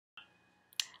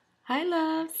Hi,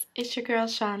 loves. It's your girl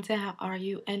Shanda. How are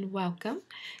you? And welcome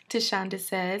to Shanda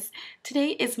Says. Today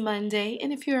is Monday,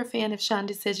 and if you're a fan of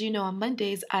Shanda Says, you know on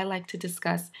Mondays I like to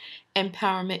discuss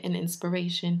empowerment and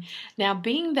inspiration. Now,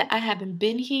 being that I haven't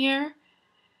been here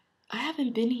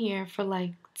for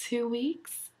like 2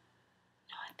 weeks.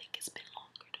 No, I think it's been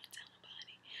longer. Don't tell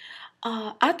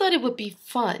nobody. I thought it would be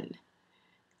fun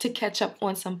to catch up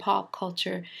on some pop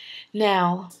culture.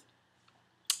 Now,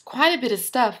 quite a bit of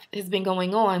stuff has been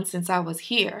going on since I was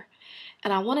here.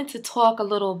 And I wanted to talk a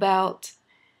little about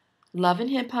Love and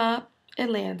Hip Hop,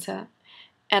 Atlanta,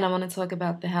 and I want to talk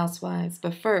about the Housewives.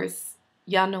 But first,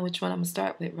 y'all know which one I'm going to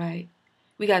start with, right?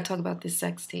 We got to talk about this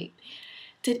sex tape.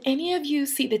 Did any of you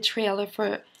see the trailer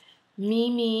for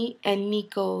Mimi and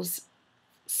Nikko's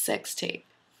sex tape?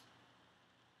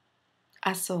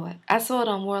 I saw it. I saw it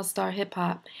on World Star Hip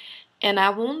Hop. And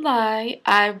I won't lie,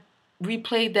 I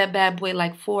replayed that bad boy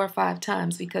like 4 or 5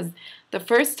 times because the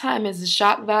first time is the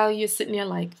shock value. You're sitting there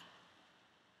like,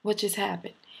 what just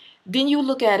happened? Then you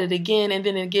look at it again and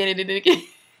then again and then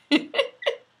again.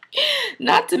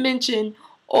 Not to mention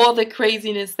all the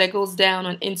craziness that goes down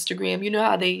on Instagram. You know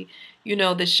how they,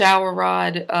 the shower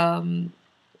rod, the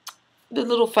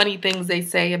little funny things they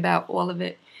say about all of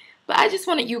it. But I just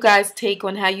wanted you guys' take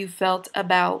on how you felt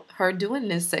about her doing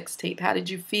this sex tape. How did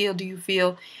you feel? Do you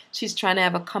feel she's trying to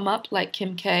have a come up like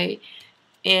Kim K?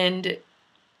 And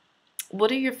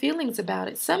what are your feelings about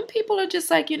it? Some people are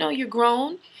just like, you're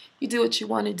grown. You do what you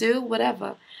want to do,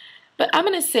 whatever. But I'm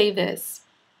going to say this.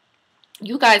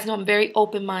 You guys know I'm very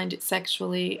open-minded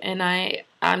sexually, and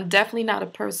I'm definitely not a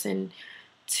person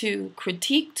to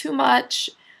critique too much.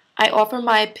 I offer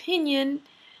my opinion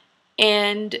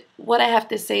and what I have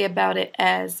to say about it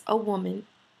as a woman.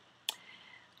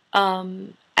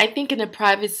 I think in the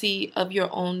privacy of your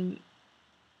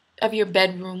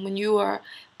bedroom, when you are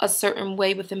a certain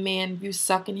way with a man, you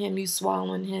sucking him, you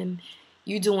swallowing him,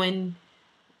 you doing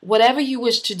whatever you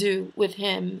wish to do with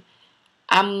him,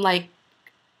 I'm like,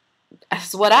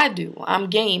 that's what I do. I'm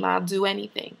game. I'll do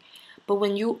anything. But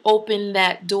when you open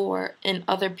that door and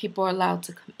other people are allowed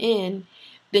to come in,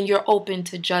 then you're open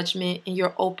to judgment and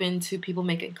you're open to people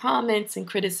making comments and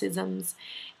criticisms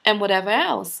and whatever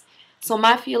else. So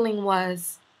my feeling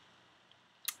was,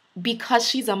 because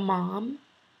she's a mom,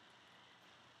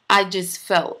 I just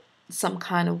felt some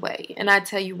kind of way. And I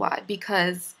tell you why.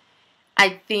 Because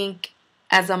I think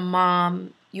as a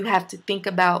mom, you have to think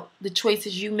about the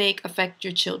choices you make affect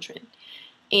your children.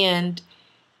 And,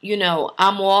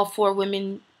 I'm all for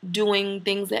women doing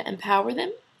things that empower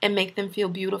them and make them feel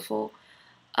beautiful.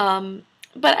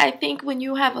 But I think when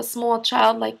you have a small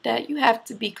child like that, you have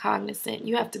to be cognizant.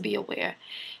 You have to be aware.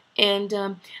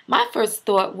 And my first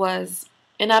thought was,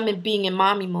 and being in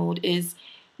mommy mode, is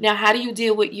now how do you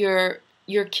deal with your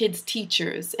kids'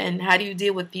 teachers, and how do you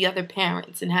deal with the other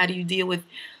parents, and how do you deal with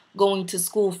going to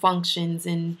school functions,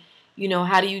 and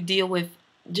how do you deal with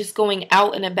just going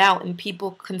out and about and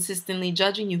people consistently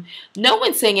judging you? No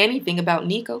one's saying anything about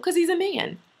Nikko because he's a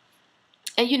man.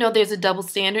 And there's a double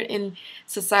standard, and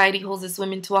society holds us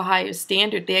women to a higher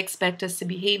standard. They expect us to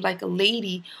behave like a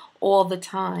lady all the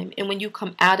time. And when you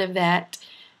come out of that,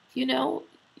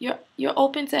 you're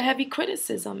open to heavy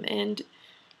criticism, and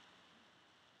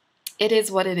it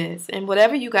is what it is. And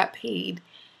whatever you got paid,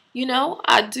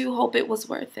 I do hope it was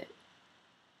worth it.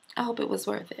 I hope it was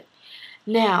worth it.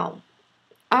 Now,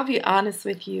 I'll be honest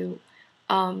with you.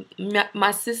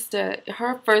 My sister,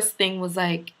 her first thing was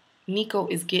like, Nikko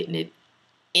is getting it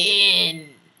in.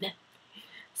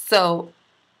 So,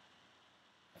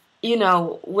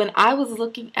 when I was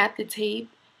looking at the tape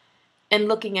and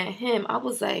looking at him, I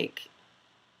was like,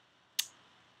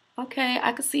 okay,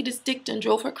 I could see this dick done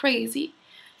drove her crazy.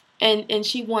 And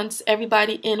she wants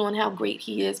everybody in on how great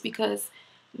he is because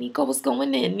Nikko was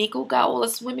going in. Nikko got all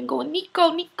us women going,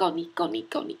 Nikko, Nikko, Nikko,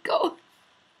 Nikko, Nikko.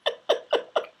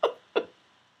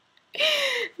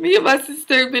 Me and my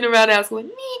sister have been around the house going,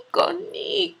 Nikko,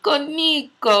 Nikko,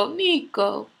 Nikko,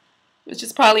 Nikko. Which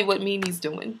is probably what Mimi's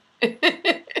doing.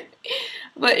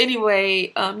 But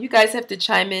anyway, you guys have to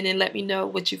chime in and let me know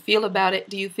what you feel about it.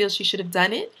 Do you feel she should have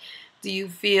done it? Do you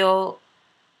feel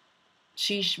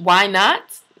why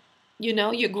not?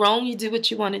 You're grown, you do what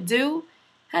you want to do.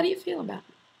 How do you feel about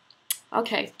it?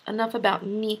 Okay, enough about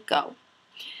Nikko.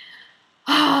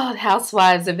 Oh,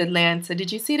 Housewives of Atlanta.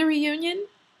 Did you see the reunion?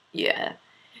 Yeah,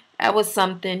 that was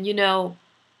something.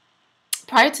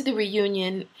 Prior to the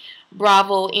reunion,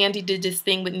 Bravo, Andy did this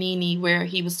thing with Nene where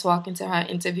he was talking to her,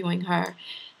 interviewing her.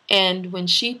 And when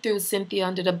she threw Cynthia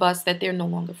under the bus that they're no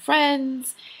longer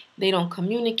friends, they don't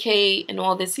communicate and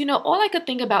all this, all I could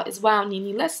think about is, wow,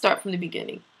 Nene, let's start from the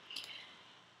beginning.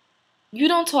 You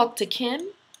don't talk to Kim.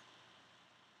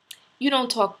 You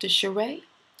don't talk to Sheree.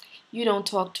 You don't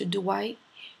talk to Dwight.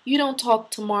 You don't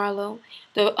talk to Marlo.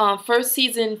 The first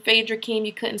season, Phaedra came,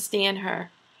 you couldn't stand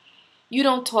her. You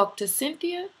don't talk to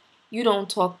Cynthia. You don't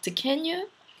talk to Kenya.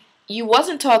 You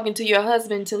wasn't talking to your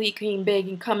husband until he came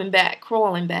begging, coming back,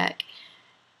 crawling back.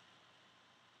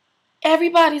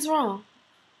 Everybody's wrong.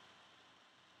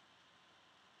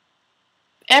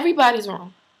 Everybody's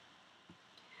wrong.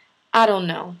 I don't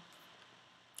know.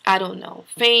 I don't know.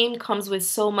 Fame comes with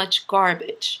so much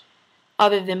garbage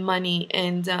other than money.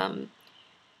 And,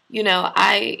 you know,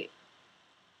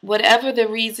 whatever the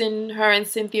reason her and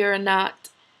Cynthia are not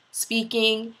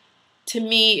speaking, to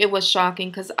me it was shocking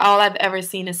because all I've ever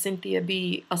seen is Cynthia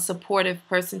be a supportive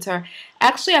person to her.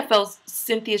 Actually, I felt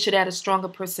Cynthia should have a stronger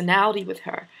personality with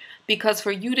her, because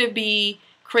for you to be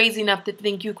crazy enough to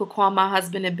think you could call my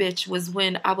husband a bitch was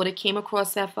when I would have came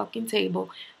across that fucking table.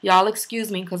 Y'all excuse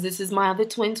me because this is my other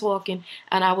twin talking,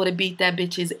 and I would have beat that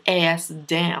bitch's ass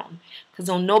down. Because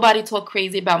don't nobody talk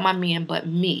crazy about my man but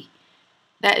me.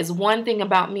 That is one thing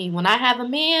about me. When I have a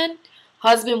man,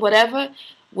 husband, whatever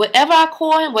I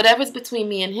call him, whatever's between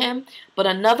me and him, but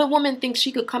another woman thinks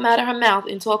she could come out of her mouth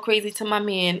and talk crazy to my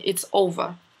man, it's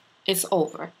over. It's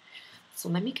over. So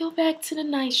let me go back to the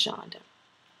nice Shanda.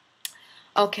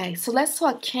 Okay, so let's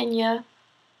talk Kenya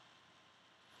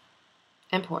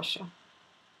and Portia.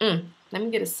 Let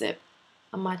me get a sip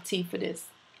of my tea for this.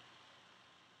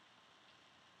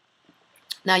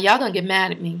 Now, y'all gonna get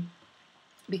mad at me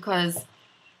because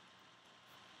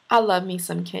I love me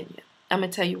some Kenya. I'm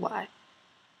gonna tell you why.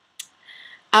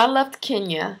 I loved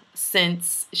Kenya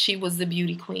since she was the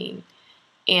beauty queen.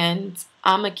 And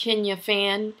I'm a Kenya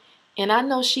fan. And I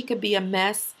know she could be a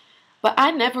mess. But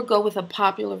I never go with a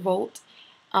popular vote.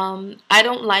 I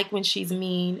don't like when she's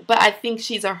mean. But I think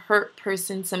she's a hurt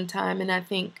person sometimes. And I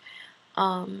think...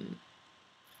 I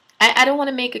don't want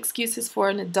to make excuses for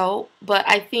an adult. But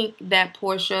I think that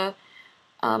Portia...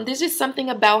 there's just something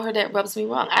about her that rubs me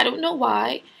wrong. I don't know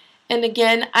why. And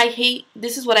again,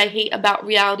 this is what I hate about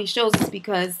reality shows, is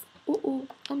because,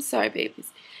 I'm sorry,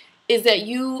 babies, is that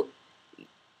you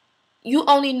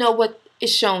only know what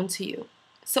is shown to you.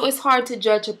 So it's hard to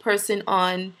judge a person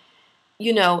on,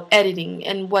 you know, editing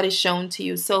and what is shown to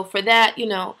you. So for that, you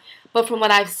know, but from what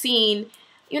I've seen,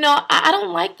 you know, I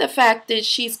don't like the fact that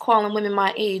she's calling women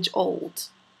my age old.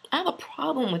 I have a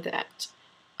problem with that.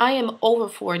 I am over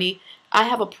 40. I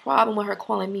have a problem with her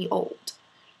calling me old.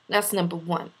 That's number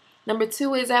one. Number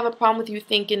two is I have a problem with you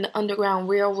thinking the Underground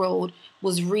Railroad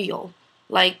was real.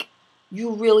 Like,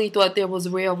 you really thought there was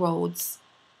railroads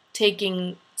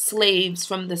taking slaves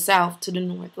from the south to the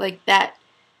north. Like, that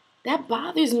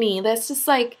bothers me. That's just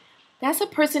like, that's a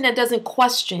person that doesn't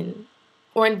question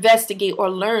or investigate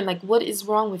or learn. Like, what is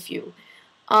wrong with you?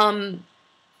 But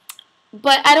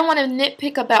I don't want to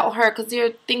nitpick about her because there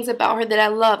are things about her that I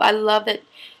love. I love that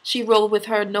she rode with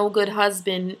her no good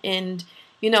husband, and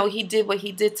you know, he did what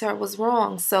he did to her was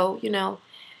wrong. So, you know,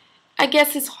 I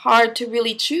guess it's hard to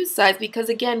really choose sides because,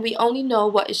 again, we only know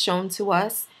what is shown to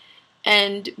us.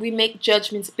 And we make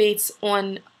judgments based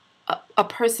on a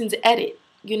person's edit.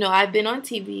 You know, I've been on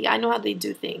TV. I know how they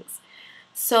do things.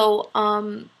 So,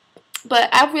 but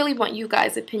I really want you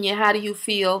guys' opinion. How do you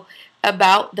feel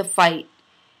about the fight?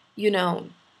 You know,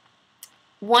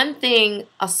 one thing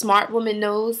a smart woman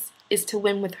knows is to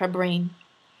win with her brain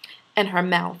and her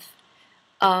mouth.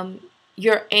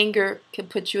 Your anger can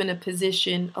put you in a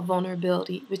position of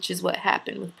vulnerability, which is what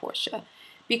happened with Portia,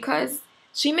 because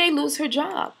she may lose her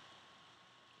job.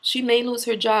 She may lose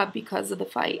her job because of the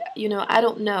fight. You know, I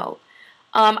don't know.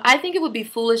 I think it would be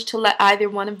foolish to let either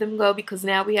one of them go because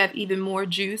now we have even more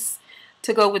juice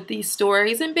to go with these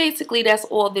stories. And basically that's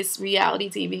all this reality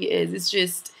TV is. It's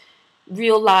just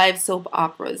real live soap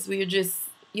operas. We're just,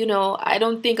 you know, I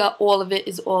don't think all of it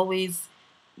is always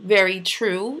very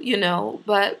true, you know,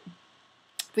 but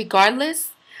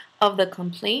regardless of the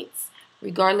complaints,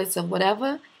 regardless of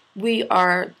whatever, we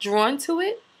are drawn to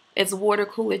it. It's water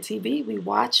cooler TV. We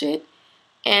watch it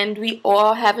and we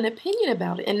all have an opinion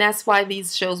about it. And that's why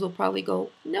these shows will probably go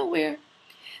nowhere.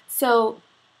 So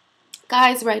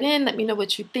guys, write in, let me know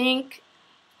what you think.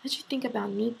 What you think about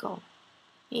Nikko?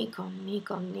 Nikko.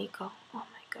 Oh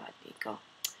my God, Nikko.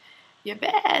 You're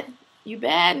bad. You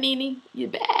bad, Nene. You're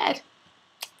bad.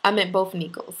 I meant both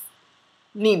Nikkos.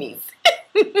 Nenes.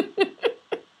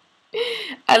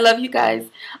 I love you guys.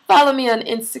 Follow me on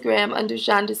Instagram under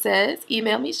Shanda Says.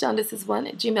 Email me,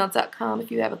 shandasays1@gmail.com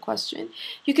if you have a question.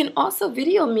 You can also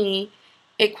video me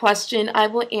a question. I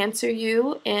will answer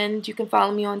you. And you can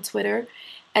follow me on Twitter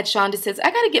at Shanda Says.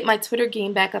 I got to get my Twitter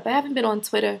game back up. I haven't been on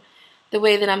Twitter the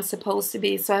way that I'm supposed to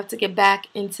be. So I have to get back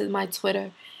into my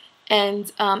Twitter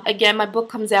And again, my book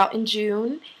comes out in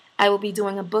June. I will be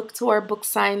doing a book tour, book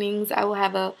signings. I will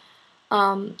have a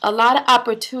lot of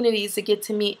opportunities to get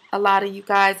to meet a lot of you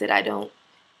guys that I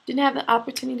didn't have the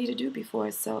opportunity to do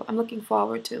before. So I'm looking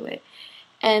forward to it.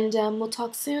 And we'll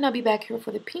talk soon. I'll be back here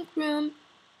for the pink room.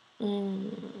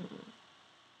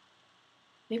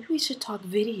 Maybe we should talk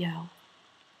video.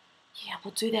 Yeah,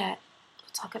 we'll do that.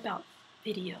 We'll talk about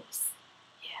videos.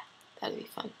 Yeah, that'll be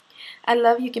fun. I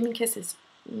love you. Give me kisses.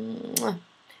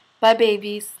 Bye,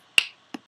 babies.